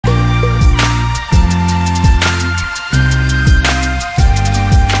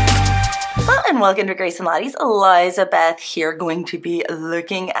welcome to Grace and Lottie's. Elizabeth here, going to be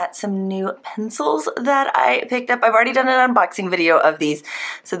looking at some new pencils that I picked up. I've already done an unboxing video of these,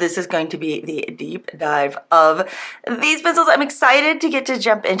 so this is going to be the deep dive of these pencils. I'm excited to get to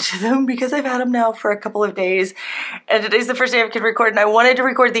jump into them because I've had them now for a couple of days, and today's the first day I could record, and I wanted to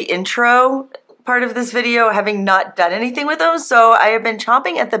record the intro part of this video having not done anything with them, so I have been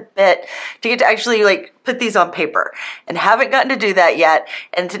chomping at the bit to get to actually put these on paper and haven't gotten to do that yet.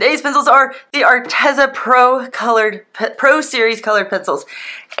 And today's pencils are the Arteza Pro-Series colored pencils,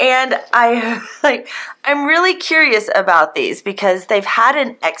 and I'm really curious about these because they've had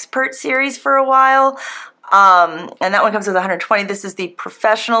an Expert series for a while, and that one comes with 120. This is the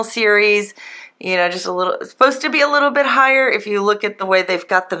Professional series. You know, just a little, it's supposed to be a little bit higher if you look at the way they've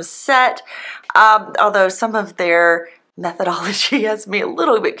got them set. Although some of their methodology has me a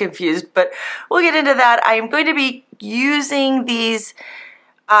little bit confused, but we'll get into that. I am going to be using these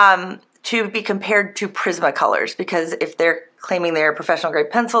to be compared to Prismacolors, because if they're claiming they're professional grade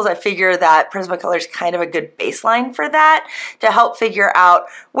pencils, I figure that Prismacolor is kind of a good baseline for that to help figure out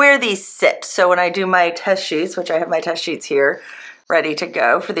where these sit. So when I do my test sheets, which I have my test sheets here, ready to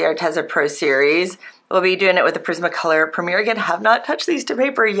go for the Arteza Pro-Series. We'll be doing it with the Prismacolor Premier. Again, have not touched these to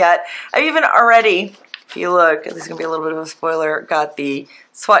paper yet. I've even already, if you look, this is going to be a little bit of a spoiler, got the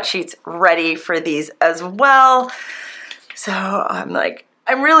swatch sheets ready for these as well. So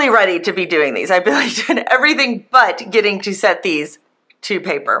I'm really ready to be doing these. I've been doing everything but getting to set these to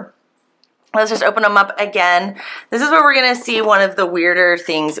paper. Let's just open them up again. This is where we're going to see one of the weirder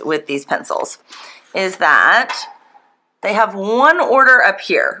things with these pencils, is that they have one order up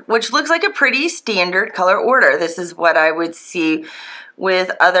here, which looks like a pretty standard color order. This is what I would see with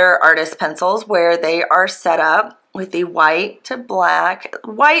other artist pencils, where they are set up with the white to black.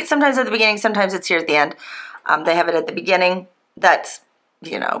 White sometimes at the beginning, sometimes it's here at the end. They have it at the beginning. That's,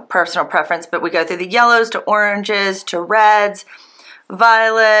 you know, personal preference, but we go through the yellows to oranges to reds,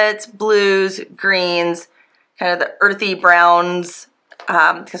 violets, blues, greens, kind of the earthy browns,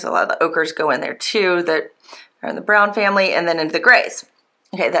 because a lot of the ochres go in there too, that are in the brown family, and then into the grays.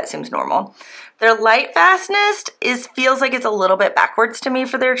 Okay, that seems normal. Their light fastness feels like it's a little bit backwards to me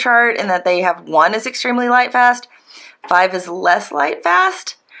for their chart, in that they have 1 is extremely light fast, 5 is less light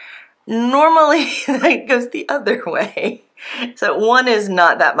fast. Normally, it goes the other way. So 1 is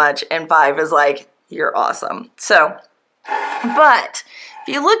not that much, and 5 is like, you're awesome. So, but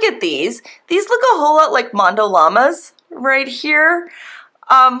if you look at these look a whole lot like Mondo Llamas right here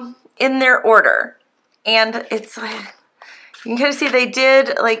in their order. And it's like, you can kind of see they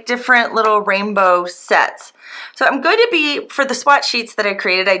did different little rainbow sets. So I'm going to be, for the swatch sheets that I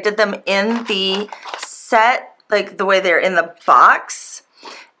created, I did them in the set, the way they're in the box,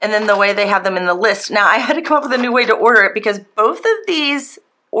 and then the way they have them in the list. Now I had to come up with a new way to order it, because both of these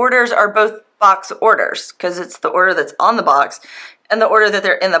orders are both box orders, because it's the order that's on the box and the order that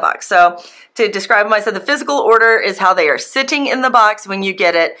they're in the box. So to describe them, I said the physical order is how they are sitting in the box when you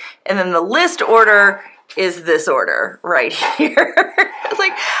get it, and then the list order is this order right here. I was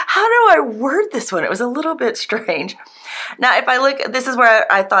like, how do I word this one? It was a little bit strange. Now, if I look, this is where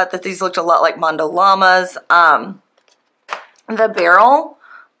I thought that these looked a lot like Mondo Llamas. The barrel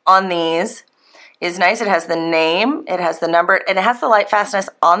on these is nice. It has the name, it has the number, and it has the light fastness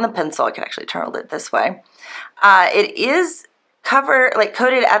on the pencil. I can actually turn it this way. It is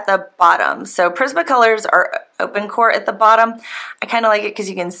coated at the bottom. So Prismacolors are open core at the bottom. I kind of like it because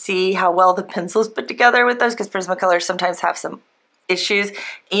you can see how well the pencil's put together with those, because Prismacolors sometimes have some issues,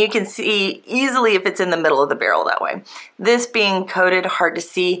 and you can see easily if it's in the middle of the barrel that way. This being coated, hard to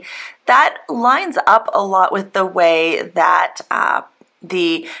see. That lines up a lot with the way that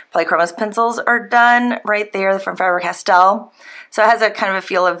the Polychromos pencils are done right there from Faber-Castell. So it has a kind of a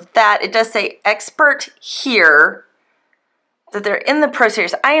feel of that. It does say Expert here, that they're in the Pro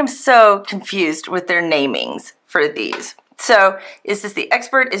Series. I am so confused with their namings for these. So is this the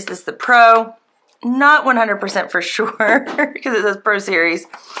Expert? Is this the Pro? Not 100% for sure, because it says Pro Series.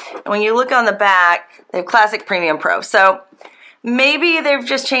 And when you look on the back, they have Classic, Premium, Pro. So maybe they've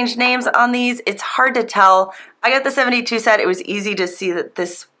just changed names on these. It's hard to tell. I got the 72 set. It was easy to see that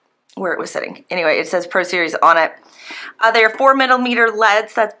this, where it was sitting. Anyway, it says Pro Series on it. They're 4mm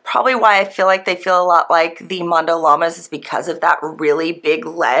leads. That's probably why I feel like they feel a lot like the Mondo Llamas, is because of that really big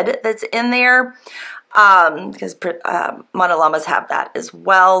lead that's in there. Because Mondo Llamas have that as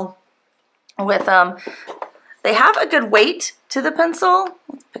well with them. They have a good weight to the pencil.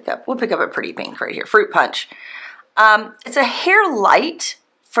 We'll pick up a pretty pink right here, Fruit Punch. It's a hair light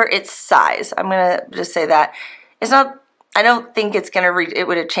for its size. I'm gonna just say that. It's not, I don't think it's gonna it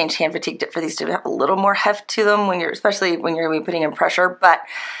would have changed hand fatigue for these to have a little more heft to them when you're, especially when you're gonna be putting in pressure, but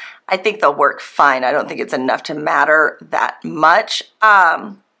I think they'll work fine. I don't think it's enough to matter that much.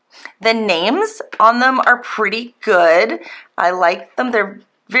 The names on them are pretty good. I like them. They're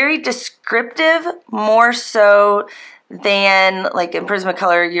very descriptive, more so than like in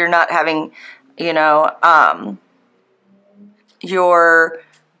Prismacolor, you're not having, you know, your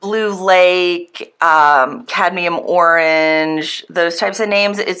Blue Lake, cadmium orange, those types of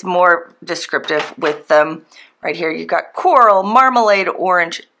names. It's more descriptive with them. Right here, you've got coral, marmalade,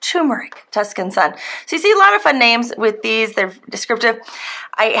 orange, turmeric, Tuscan sun. So you see a lot of fun names with these. They're descriptive.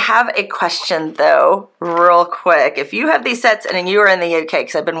 I have a question though, real quick. If you have these sets and you are in the UK,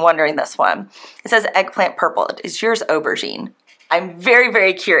 because I've been wondering this one, it says eggplant purple. Is yours aubergine? I'm very,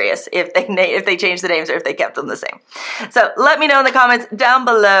 very curious if they changed the names or if they kept them the same. So let me know in the comments down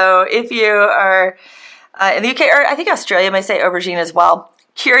below if you are in the UK, or I think Australia may say aubergine as well.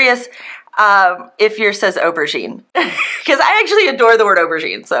 Curious if yours says aubergine, because I actually adore the word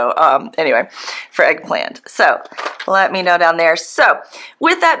aubergine. So anyway, for eggplant. So let me know down there. So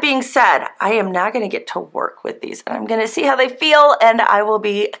with that being said, I am now going to get to work with these, and I'm going to see how they feel, and I will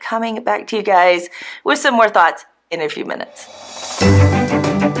be coming back to you guys with some more thoughts in a few minutes.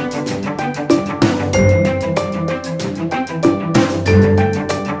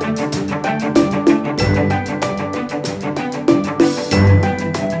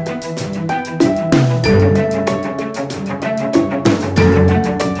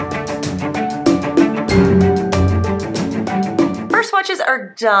 Swatches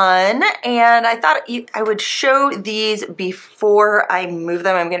are done, and I thought I would show these before I move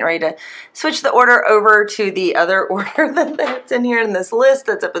them. I'm getting ready to switch the order over to the other order that's in here in this list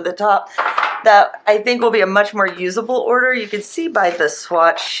that's up at the top that I think will be a much more usable order. You can see by the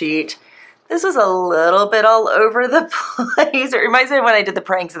swatch sheet, this was a little bit all over the place. It reminds me of when I did the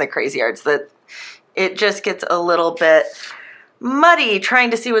pranks and the crazy arts, that it just gets a little bit muddy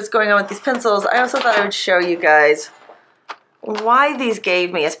trying to see what's going on with these pencils. I also thought I would show you guys why these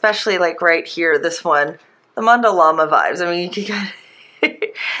gave me, especially like right here, this one, the Mandalama vibes. I mean, you can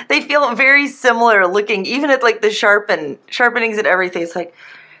they feel very similar looking, even at like the sharpenings and everything. It's like,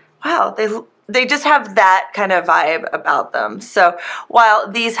 wow, they just have that kind of vibe about them. So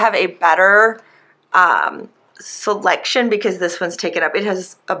while these have a better selection, because this one's taken up, it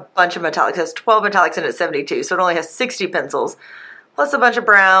has a bunch of metallics. It has 12 metallics and it's 72, so it only has 60 pencils, plus a bunch of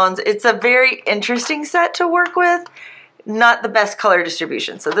browns. It's a very interesting set to work with. Not the best color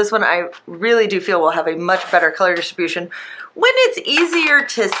distribution. So this one I really do feel will have a much better color distribution when it's easier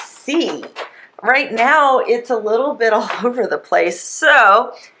to see. Right now it's a little bit all over the place.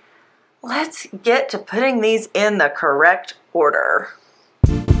 So let's get to putting these in the correct order.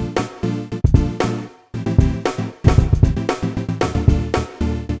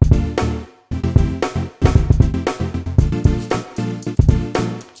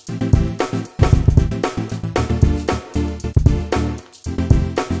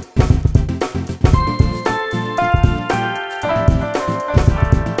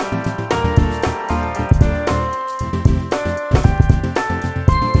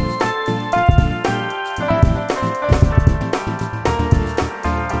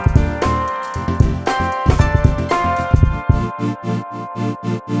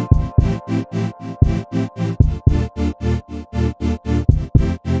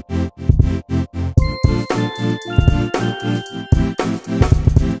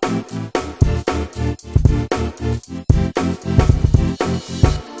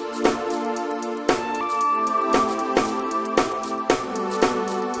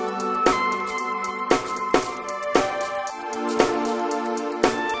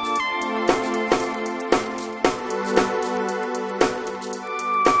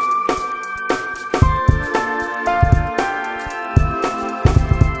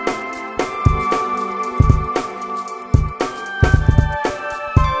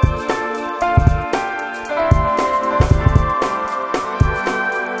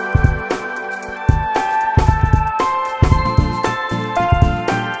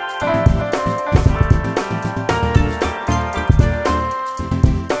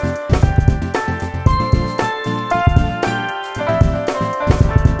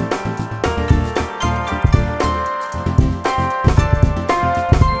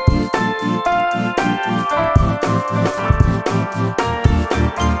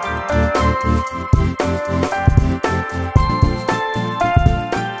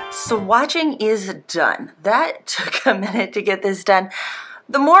 Swatching is done. That took a minute to get this done.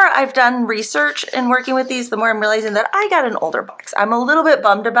 The more I've done research and working with these, the more I'm realizing that I got an older box. I'm a little bit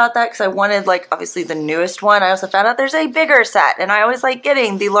bummed about that because I wanted, like, obviously the newest one. I also found out there's a bigger set, and I always like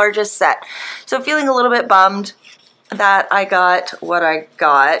getting the largest set. So feeling a little bit bummed. that I got what I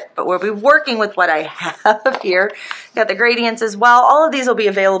got, but we'll be working with what I have here. Got the gradients as well. All of these will be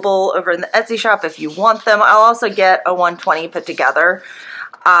available over in the Etsy shop if you want them. I'll also get a 120 put together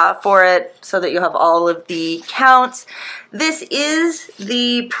for it so that you have all of the counts. This is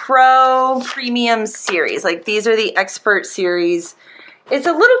the Pro Premium series. Like, these are the Expert series. It's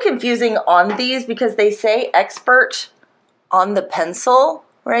a little confusing on these because they say Expert on the pencil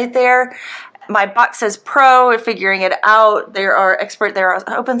right there. My box says Pro, figuring it out. There are Expert, there are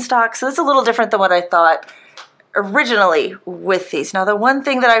open stock, so it's a little different than what I thought originally with these. Now, the one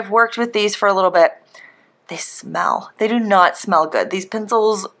thing that I've worked with these for a little bit, they smell. They do not smell good. These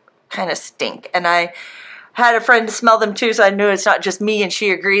pencils kind of stink, and I had a friend smell them too, so I knew it's not just me, and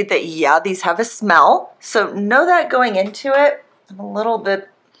she agreed that, yeah, these have a smell. So know that going into it. I'm a little bit,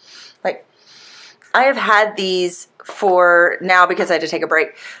 like, I have had these for now because I had to take a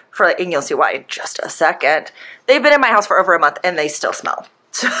break for, and you'll see why in just a second. They've been in my house for over a month and they still smell.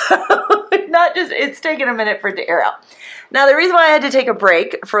 So not just, it's taken a minute for it to air out. Now, the reason why I had to take a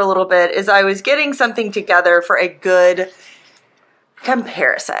break for a little bit is I was getting something together for a good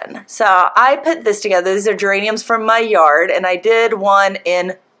comparison. So I put this together. These are geraniums from my yard, and I did one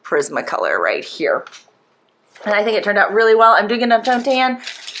in Prismacolor right here. And I think it turned out really well. I'm doing it on Tone Tan.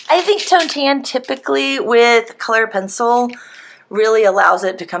 I think Tone Tan typically with color pencil really allows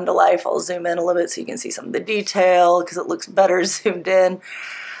it to come to life. I'll zoom in a little bit so you can see some of the detail because it looks better zoomed in.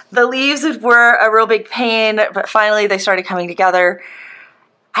 The leaves were a real big pain, but finally they started coming together.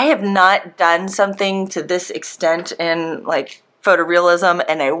 I have not done something to this extent in like photorealism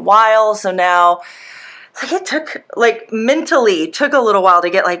in a while, so now like it took, like mentally took a little while to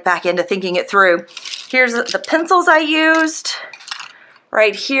get like back into thinking it through. Here's the pencils I used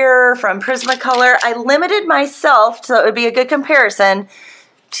right here from Prismacolor. I limited myself so it would be a good comparison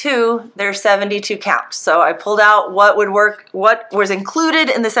to their 72 count. So I pulled out what would work, what was included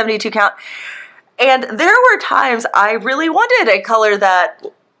in the 72 count. And there were times I really wanted a color that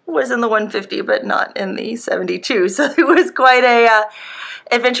was in the 150 but not in the 72. So it was quite a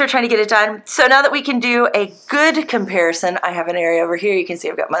adventure trying to get it done. So now that we can do a good comparison, I have an area over here. You can see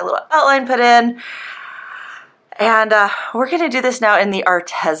I've got my little outline put in. And we're going to do this now in the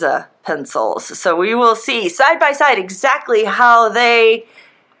Arteza pencils. So we will see side by side exactly how they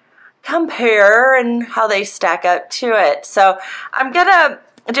compare and how they stack up to it. So I'm going to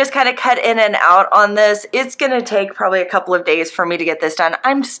just kind of cut in and out on this. It's going to take probably a couple of days for me to get this done.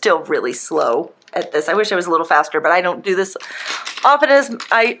 I'm still really slow at this. I wish I was a little faster, but I don't do this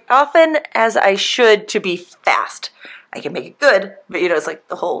often as I should to be fast. I can make it good, but you know, it's like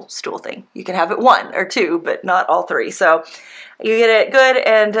the whole stool thing. You can have it 1 or 2, but not all 3. So you get it good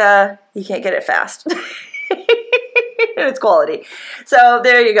and you can't get it fast. It's quality. So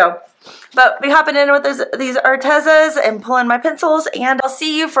there you go. But be hopping in with these Artezas and pulling my pencils, and I'll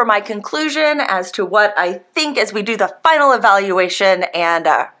see you for my conclusion as to what I think as we do the final evaluation and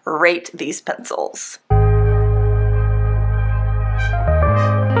rate these pencils.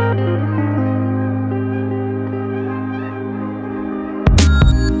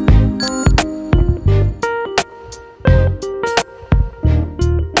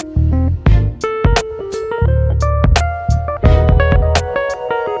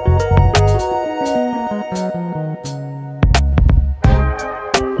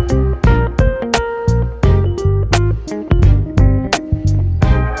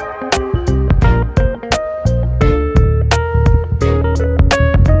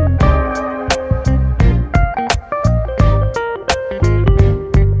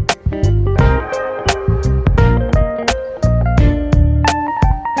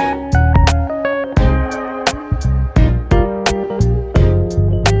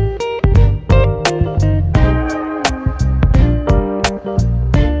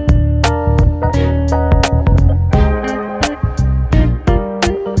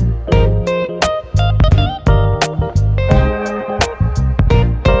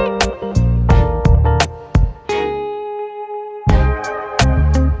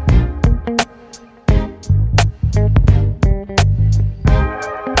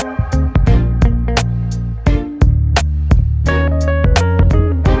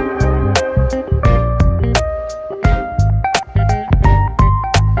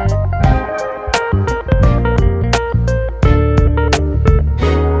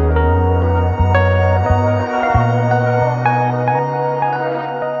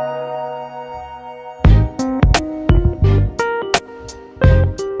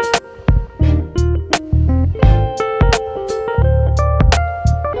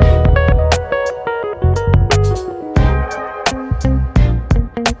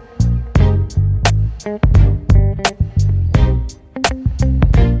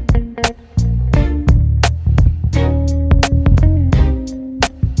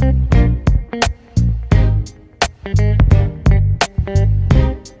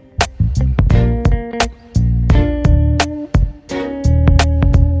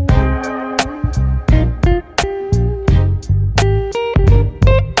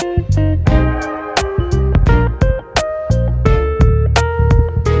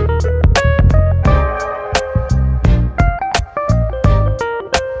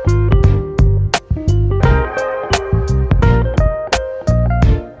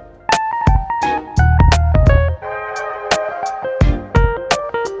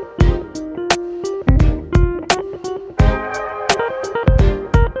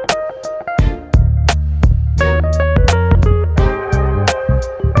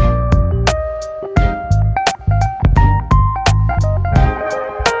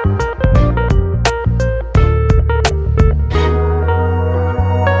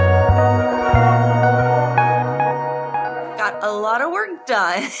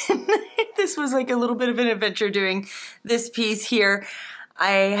 this was like a little bit of an adventure doing this piece here. I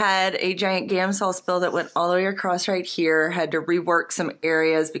had a giant Gamsol spill that went all the way across right here, had to rework some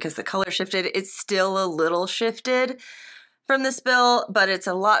areas because the color shifted. It's still a little shifted from the spill, but it's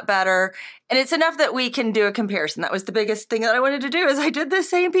a lot better. And it's enough that we can do a comparison. That was the biggest thing that I wanted to do, is I did the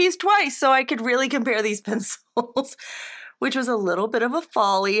same piece twice so I could really compare these pencils, which was a little bit of a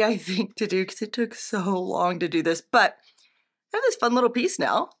folly, I think, to do because it took so long to do this. But I have this fun little piece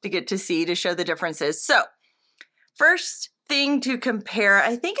now to get to see, to show the differences. So first thing to compare,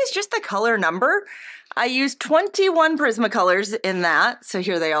 I think, is just the color number. I used 21 Prismacolors in that. So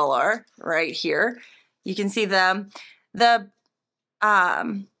here they all are right here. You can see them. I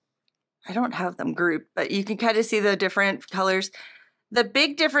don't have them grouped, but you can kind of see the different colors. The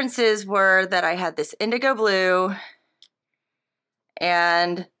big differences were that I had this indigo blue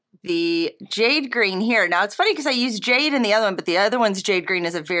and the jade green here. Now it's funny because I used jade in the other one, but the other one's jade green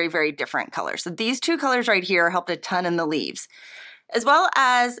is a very, very different color. So these two colors right here helped a ton in the leaves, as well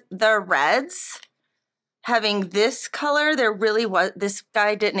as the reds. Having this color, there really was, this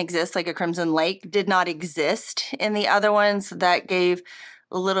guy didn't exist, like a Crimson Lake did not exist in the other ones. That gave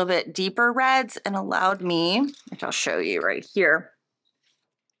a little bit deeper reds and allowed me, which I'll show you right here,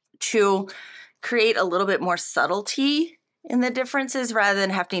 to create a little bit more subtlety in the differences rather than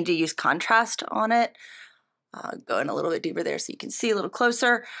having to use contrast on it. Going a little bit deeper there so you can see a little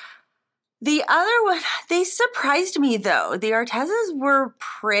closer. The other one, they surprised me though. The Artezas were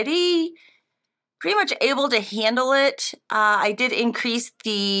pretty much able to handle it. I did increase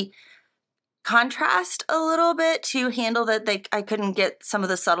the contrast a little bit to handle that. I couldn't get some of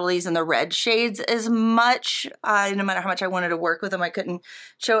the subtleties in the red shades as much. No matter how much I wanted to work with them, I couldn't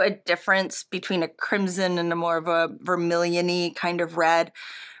show a difference between a crimson and a more of a vermilion-y kind of red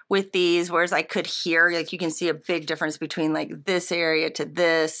with these, whereas I could here, like you can see a big difference between like this area to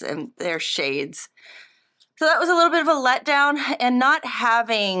this and their shades. So that was a little bit of a letdown, and not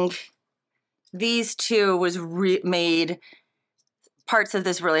having these two was made parts of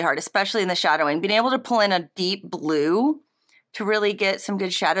this really hard, especially in the shadowing. Being able to pull in a deep blue to really get some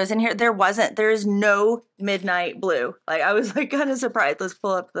good shadows in here. There is no midnight blue. Like, I was like kind of surprised. Let's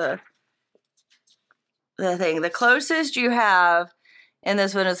pull up the thing. The closest you have in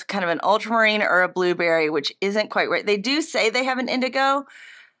this one is kind of an ultramarine or a blueberry, which isn't quite right. They do say they have an indigo,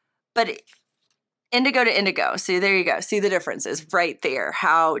 but indigo to indigo. So there you go. See the differences right there,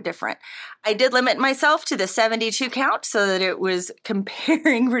 how different. I did limit myself to the 72 count so that it was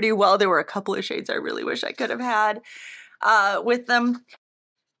comparing pretty well. There were a couple of shades I really wish I could have had with them.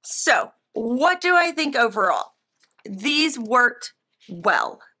 So what do I think overall? These worked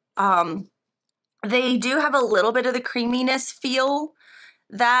well. They do have a little bit of the creaminess feel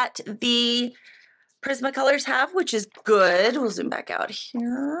that the Prismacolors have, which is good. We'll zoom back out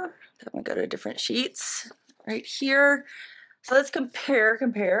here. I'm gonna go to different sheets right here. So let's compare.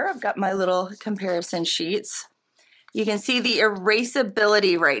 I've got my little comparison sheets. You can see the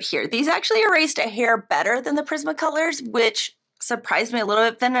erasability right here. These actually erased a hair better than the Prismacolors, which surprised me a little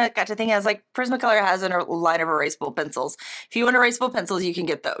bit. Then I got to think, I was like, Prismacolor has a line of erasable pencils. If you want erasable pencils, you can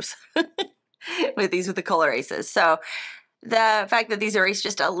get those with the color erases. So the fact that these erase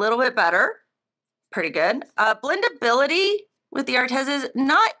just a little bit better, pretty good. Blendability with the Artezas,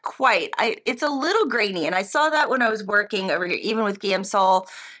 not quite. It's a little grainy, and I saw that when I was working over here, even with Gamsol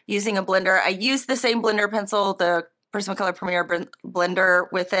using a blender. I used the same blender pencil, the Prismacolor Premier blender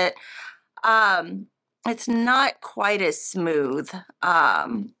with it. It's not quite as smooth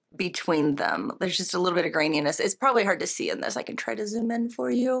between them. There's just a little bit of graininess. It's probably hard to see in this. I can try to zoom in for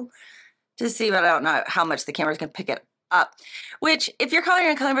you to see, but I don't know how much the camera's gonna pick it up, which if you're coloring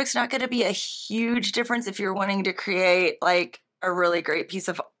in a coloring book, it's not going to be a huge difference. If you're wanting to create like a really great piece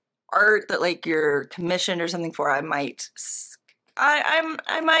of art that like you're commissioned or something for, I might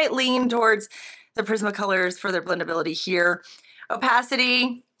lean towards the Prismacolors for their blendability here.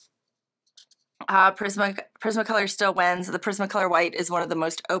 Opacity, Prismacolor still wins. The Prismacolor white is one of the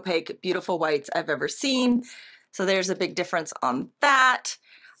most opaque, beautiful whites I've ever seen. So there's a big difference on that.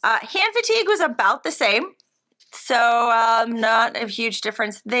 Hand fatigue was about the same. So not a huge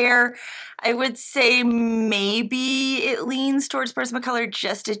difference there. I would say maybe it leans towards Prismacolor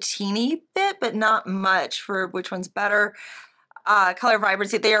just a teeny bit, but not much for which one's better. Color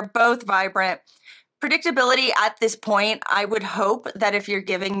vibrancy, they are both vibrant. Predictability at this point, I would hope that if you're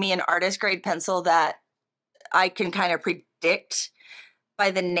giving me an artist grade pencil that I can kind of predict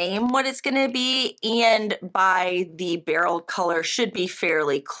by the name what it's going to be, and by the barrel color should be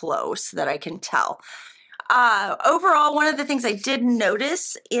fairly close that I can tell. Overall, one of the things I did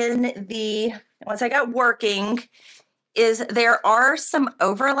notice once I got working is there are some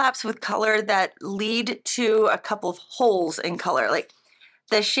overlaps with color that lead to a couple of holes in color. Like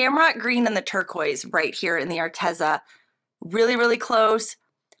the shamrock green and the turquoise right here in the Arteza, really, really close.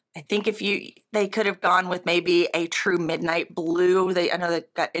 I think they could have gone with maybe a true midnight blue. I know they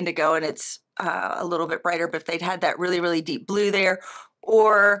got indigo and it's a little bit brighter, but if they'd had that really, really deep blue there,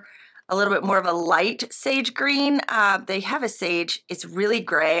 or a little bit more of a light sage green. They have a sage. It's really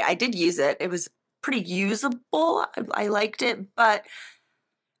gray. I did use it. It was pretty usable. I liked it, but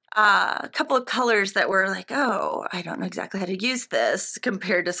a couple of colors that were like, oh, I don't know exactly how to use this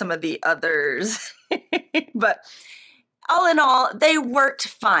compared to some of the others. But all in all, they worked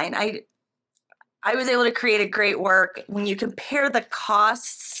fine. I was able to create a great work. When you compare the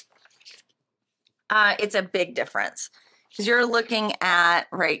costs, it's a big difference. Because you're looking at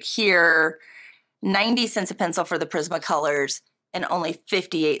right here, 90 cents a pencil for the Prismacolors and only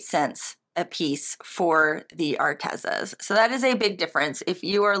 58 cents a piece for the Artezas. So that is a big difference. If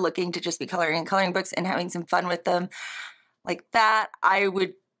you are looking to just be coloring in coloring books and having some fun with them like that, I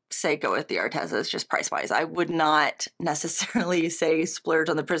would say go with the Artezas just price-wise. I would not necessarily say splurge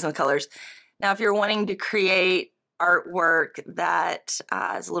on the Prismacolors. Now, if you're wanting to create artwork that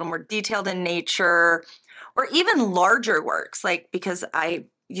is a little more detailed in nature, or even larger works, like because I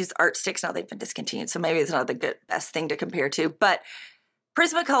use art sticks now, they've been discontinued, so maybe it's not the best thing to compare to, but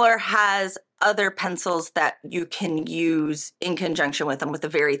Prismacolor has other pencils that you can use in conjunction with them with the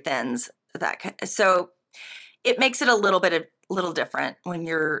very thins. So it makes it a little different when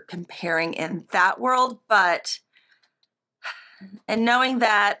you're comparing in that world, and knowing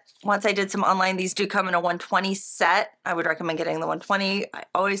that once I did some online, these do come in a 120 set. I would recommend getting the 120. I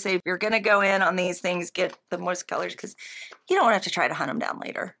always say if you're going to go in on these things, get the most colors because you don't want to have to try to hunt them down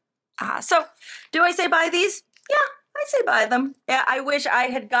later. So do I say buy these? Yeah, I say buy them. Yeah, I wish I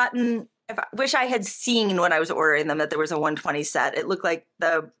had seen when I was ordering them that there was a 120 set. It looked like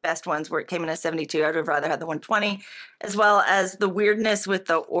the best ones where it came in a 72. I would have rather had the 120, as well as the weirdness with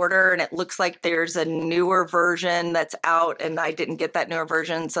the order. And it looks like there's a newer version that's out and I didn't get that newer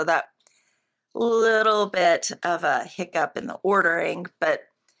version. So that little bit of a hiccup in the ordering, but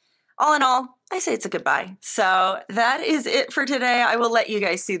all in all, I say it's a good buy. So that is it for today. I will let you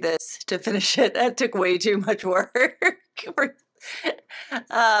guys see this to finish it. That took way too much work. But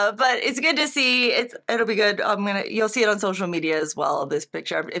it's good to see. It'll be good. You'll see it on social media as well, this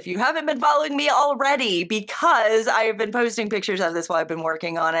picture. If you haven't been following me already, because I have been posting pictures of this while I've been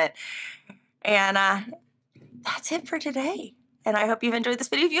working on it. And that's it for today. And I hope you've enjoyed this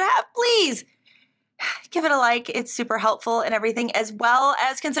video. If you have, please give it a like. It's super helpful and everything, as well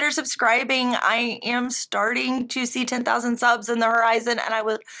as consider subscribing. I am starting to see 10,000 subs in the horizon, and I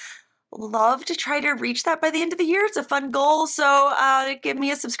would love to try to reach that by the end of the year. It's a fun goal. So give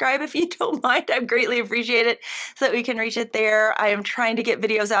me a subscribe if you don't mind. I greatly appreciate it so that we can reach it there. I am trying to get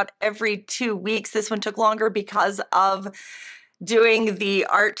videos out every 2 weeks. This one took longer because of doing the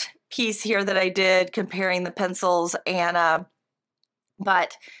art piece here that I did, comparing the pencils, and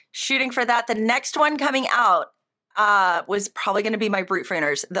but shooting for that. The next one coming out was probably going to be my Brute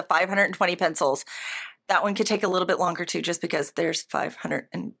Frooners, the 520 pencils. That one could take a little bit longer too, just because there's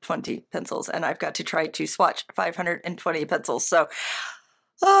 520 pencils and I've got to try to swatch 520 pencils. So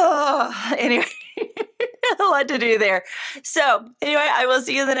anyway, a lot to do there. So anyway, I will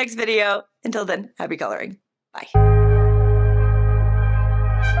see you in the next video. Until then, happy coloring. Bye.